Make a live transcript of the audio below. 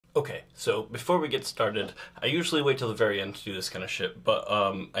Okay, so before we get started, I usually wait till the very end to do this kind of shit, but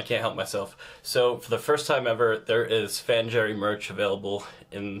I can't help myself. So for the first time ever, there is Fan Jerry merch available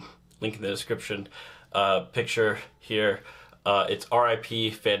in link in the description. Picture here. It's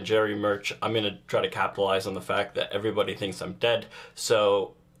RIP Fan Jerry merch. I'm gonna try to capitalize on the fact that everybody thinks I'm dead.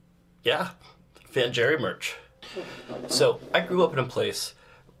 So yeah, Fan Jerry merch. So I grew up in a place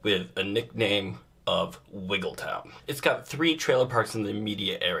with a nickname of Wiggletown. It's got 3 trailer parks in the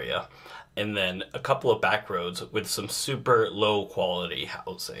immediate area, and then a couple of back roads with some super low quality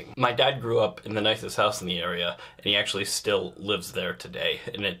housing. My dad grew up in the nicest house in the area, and he actually still lives there today,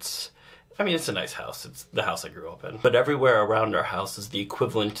 and it's a nice house. It's the house I grew up in. But everywhere around our house is the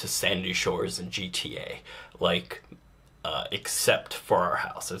equivalent to Sandy Shores and GTA, except for our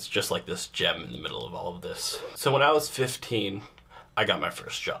house. It's just like this gem in the middle of all of this. So when I was 15, I got my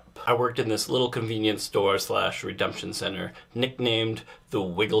first job. I worked in this little convenience store / redemption center nicknamed the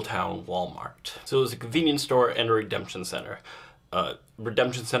Wiggletown Walmart. So it was a convenience store and a redemption center.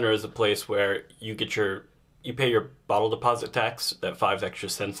 Redemption center is a place where you pay your bottle deposit tax, that 5 extra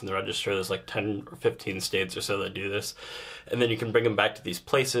cents in the register. There's like 10 or 15 states or so that do this. And then you can bring them back to these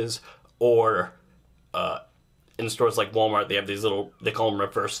places, or in stores like Walmart, they have these little, they call them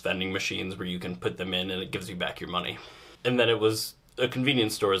reverse vending machines, where you can put them in and it gives you back your money. And then it was a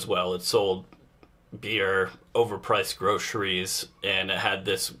convenience store as well. It sold beer, overpriced groceries, and it had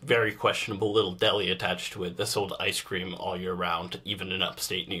this very questionable little deli attached to it that sold ice cream all year round, even in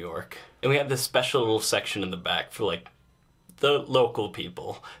upstate New York. And we had this special little section in the back for like the local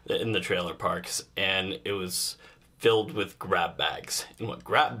people in the trailer parks, and it was filled with grab bags. And what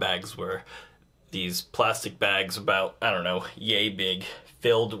grab bags were, these plastic bags about, I don't know, yay big,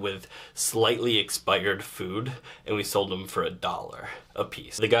 filled with slightly expired food, and we sold them for $1 a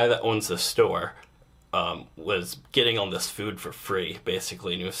piece. The guy that owns the store was getting all this food for free,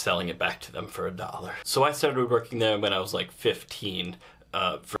 basically, and he was selling it back to them for $1. So I started working there when I was like 15,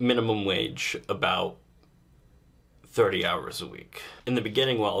 for minimum wage, about 30 hours a week. In the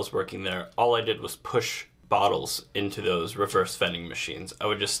beginning, while I was working there, all I did was push bottles into those reverse vending machines. I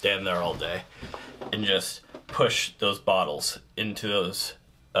would just stand there all day and just push those bottles into those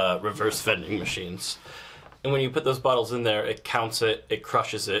reverse vending machines. And when you put those bottles in there, it counts it, it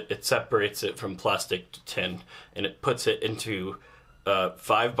crushes it, it separates it from plastic to tin, and it puts it into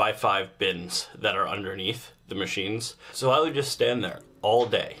 5x5 bins that are underneath the machines. So I would just stand there all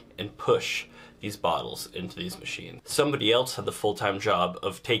day and push these bottles into these machines. Somebody else had the full-time job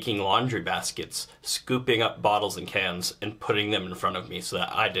of taking laundry baskets, scooping up bottles and cans, and putting them in front of me so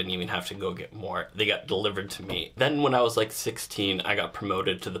that I didn't even have to go get more. They got delivered to me. Then when I was like 16, I got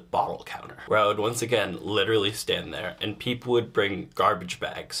promoted to the bottle counter, where I would once again literally stand there, and people would bring garbage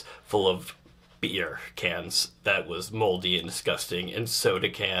bags full of beer cans that was moldy and disgusting, and soda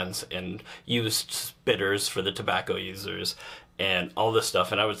cans, and used bitters for the tobacco users, and all this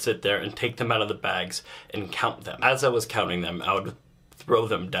stuff, and I would sit there and take them out of the bags and count them. As I was counting them, I would throw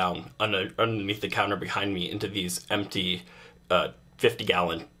them down underneath the counter behind me into these empty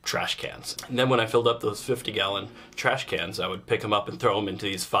 50-gallon trash cans. And then when I filled up those 50-gallon trash cans, I would pick them up and throw them into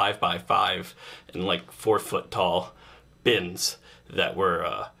these 5x5 and like 4-foot tall bins that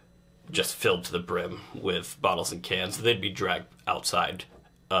were just filled to the brim with bottles and cans. They'd be dragged outside,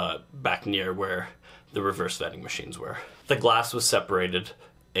 back near where the reverse vending machines were. The glass was separated,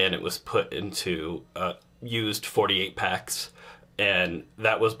 and it was put into used 48 packs, and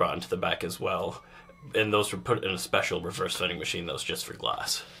that was brought into the back as well. And those were put in a special reverse vending machine that was just for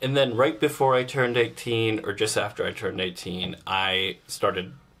glass. And then right before I turned 18, or just after I turned 18, I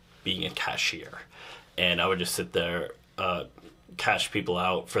started being a cashier. And I would just sit there, cash people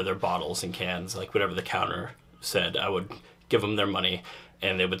out for their bottles and cans, like whatever the counter said. I would give them their money,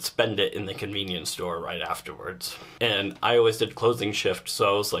 and they would spend it in the convenience store right afterwards. And I always did closing shift,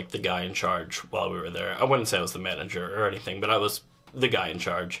 so I was like the guy in charge while we were there. I wouldn't say I was the manager or anything, but I was the guy in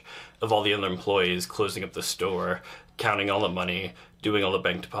charge of all the other employees, closing up the store, counting all the money, doing all the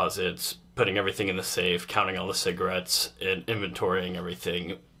bank deposits, putting everything in the safe, counting all the cigarettes, and inventorying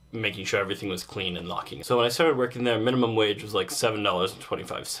everything, making sure everything was clean and locking it. So when I started working there, minimum wage was like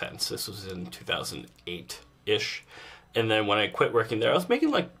 $7.25. This was in 2008-ish. And then when I quit working there, I was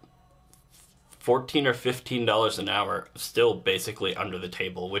making like $14 or $15 an hour, still basically under the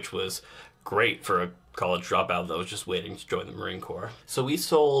table, which was great for a college dropout that was just waiting to join the Marine Corps. So we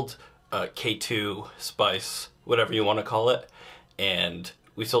sold K2, Spice, whatever you want to call it, and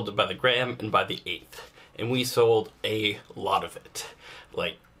we sold it by the gram and by the eighth. And we sold a lot of it.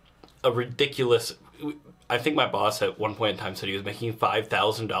 Like, a ridiculous... I think my boss at one point in time said he was making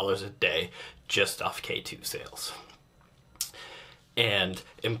 $5,000 a day just off K2 sales. And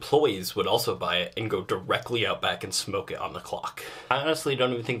employees would also buy it and go directly out back and smoke it on the clock. I honestly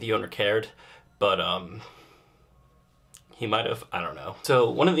don't even think the owner cared, but he might have, I don't know. So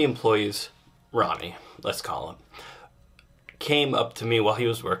one of the employees, Ronnie, let's call him, came up to me while he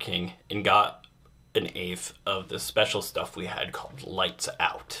was working and got an eighth of the special stuff we had called Lights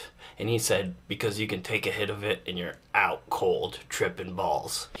Out. And he said, because you can take a hit of it and you're out cold, tripping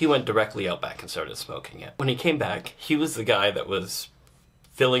balls. He went directly out back and started smoking it. When he came back, he was the guy that was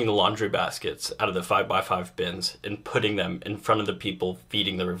filling the laundry baskets out of the 5x5 bins and putting them in front of the people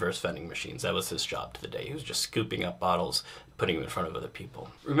feeding the reverse vending machines. That was his job to the day. He was just scooping up bottles, putting them in front of other people.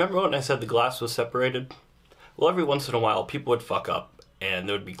 Remember when I said the glass was separated? Well, every once in a while, people would fuck up and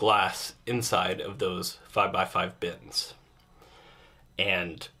there would be glass inside of those 5x5 bins.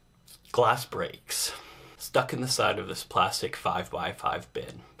 And glass breaks. Stuck in the side of this plastic 5x5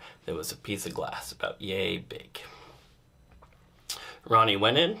 bin, there was a piece of glass about yay big. Ronnie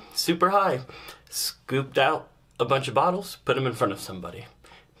went in, super high, scooped out a bunch of bottles, put them in front of somebody.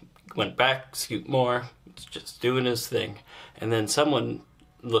 Went back, scooped more, just doing his thing. And then someone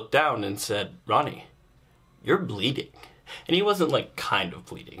looked down and said, Ronnie, you're bleeding. And he wasn't like kind of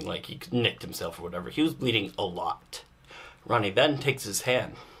bleeding, like he nicked himself or whatever. He was bleeding a lot. Ronnie then takes his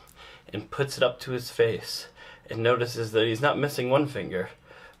hand and puts it up to his face and notices that he's not missing one finger,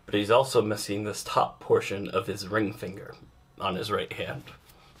 but he's also missing this top portion of his ring finger on his right hand.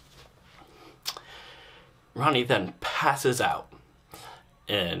 Ronnie then passes out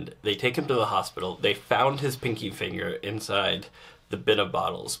and they take him to the hospital. They found his pinky finger inside the bin of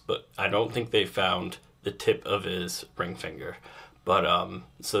bottles, but I don't think they found the tip of his ring finger. But,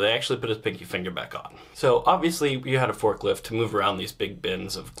 so they actually put his pinky finger back on. So obviously you had a forklift to move around these big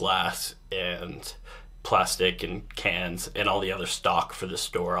bins of glass and plastic and cans and all the other stock for the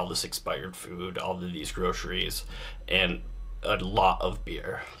store, all this expired food, all of these groceries, and a lot of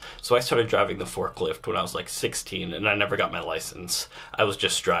beer. So I started driving the forklift when I was like 16 and I never got my license. I was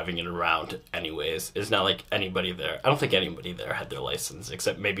just driving it around anyways. It's not like anybody there, I don't think anybody there had their license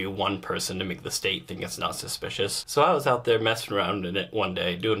except maybe one person to make the state think it's not suspicious. So I was out there messing around in it one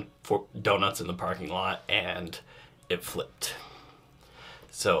day doing donuts in the parking lot and it flipped.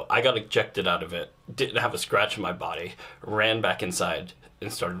 So I got ejected out of it, didn't have a scratch in my body, ran back inside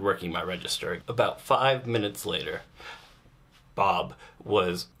and started working my register. About 5 minutes later, Bob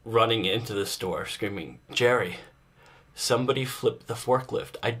was running into the store screaming, Jerry, somebody flipped the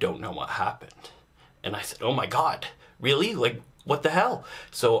forklift. I don't know what happened. And I said, oh my God, really? Like, what the hell?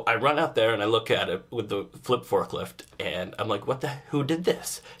 So I run out there and I look at it with the flip forklift and I'm like, who did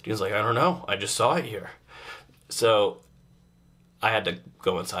this? And he was like, I don't know. I just saw it here. So I had to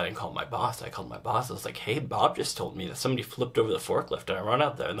go inside and call my boss. I called my boss. I was like, hey, Bob just told me that somebody flipped over the forklift. And I run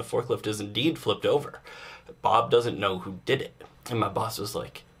out there and the forklift is indeed flipped over. Bob doesn't know who did it. And my boss was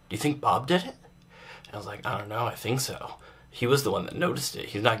like, do you think Bob did it? And I was like, I don't know. I think so. He was the one that noticed it.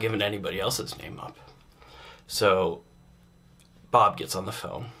 He's not giving anybody else's name up. So Bob gets on the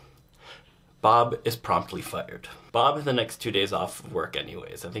phone. Bob is promptly fired. Bob had the next 2 days off of work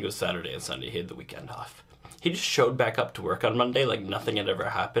anyways. I think it was Saturday and Sunday. He had the weekend off. He just showed back up to work on Monday like nothing had ever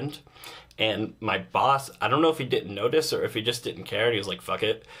happened. And my boss, I don't know if he didn't notice or if he just didn't care. And he was like, fuck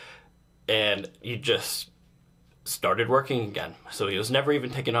it. And he just started working again. So he was never even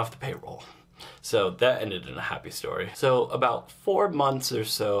taken off the payroll. So that ended in a happy story. So about 4 months or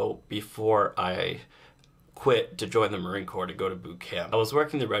so before I quit to join the Marine Corps to go to boot camp, I was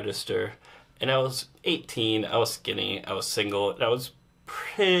working the register and I was 18, I was skinny, I was single, and I was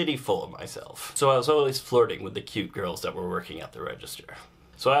pretty full of myself. So I was always flirting with the cute girls that were working at the register.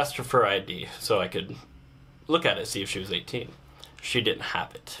 So I asked her for ID so I could look at it, see if she was 18. She didn't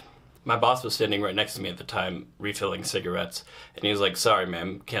have it. My boss was standing right next to me at the time, refilling cigarettes, and he was like, sorry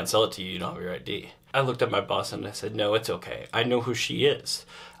ma'am, can't sell it to you, you don't have your ID. I looked at my boss and I said, no, it's okay. I know who she is.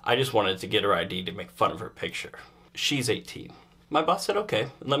 I just wanted to get her ID to make fun of her picture. She's 18. My boss said, okay,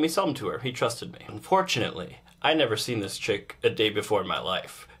 let me sell them to her. He trusted me. Unfortunately, I never seen this chick a day before in my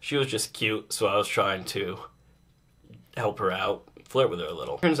life. She was just cute, so I was trying to help her out, flirt with her a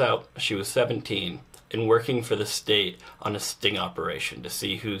little. Turns out she was 17 and working for the state on a sting operation to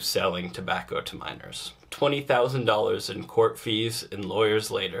see who's selling tobacco to minors. $20,000 in court fees and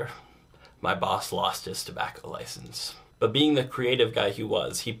lawyers later, my boss lost his tobacco license. But being the creative guy he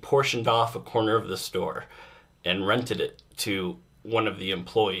was, he portioned off a corner of the store and rented it to one of the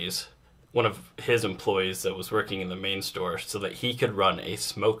employees, one of his employees that was working in the main store, so that he could run a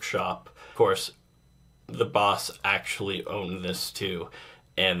smoke shop. Of course, the boss actually owned this too,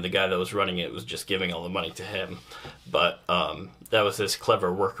 and the guy that was running it was just giving all the money to him. But that was his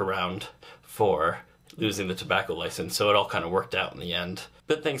clever workaround for losing the tobacco license, so it all kind of worked out in the end.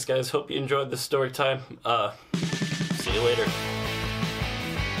 But thanks, guys. Hope you enjoyed this story time. See you later.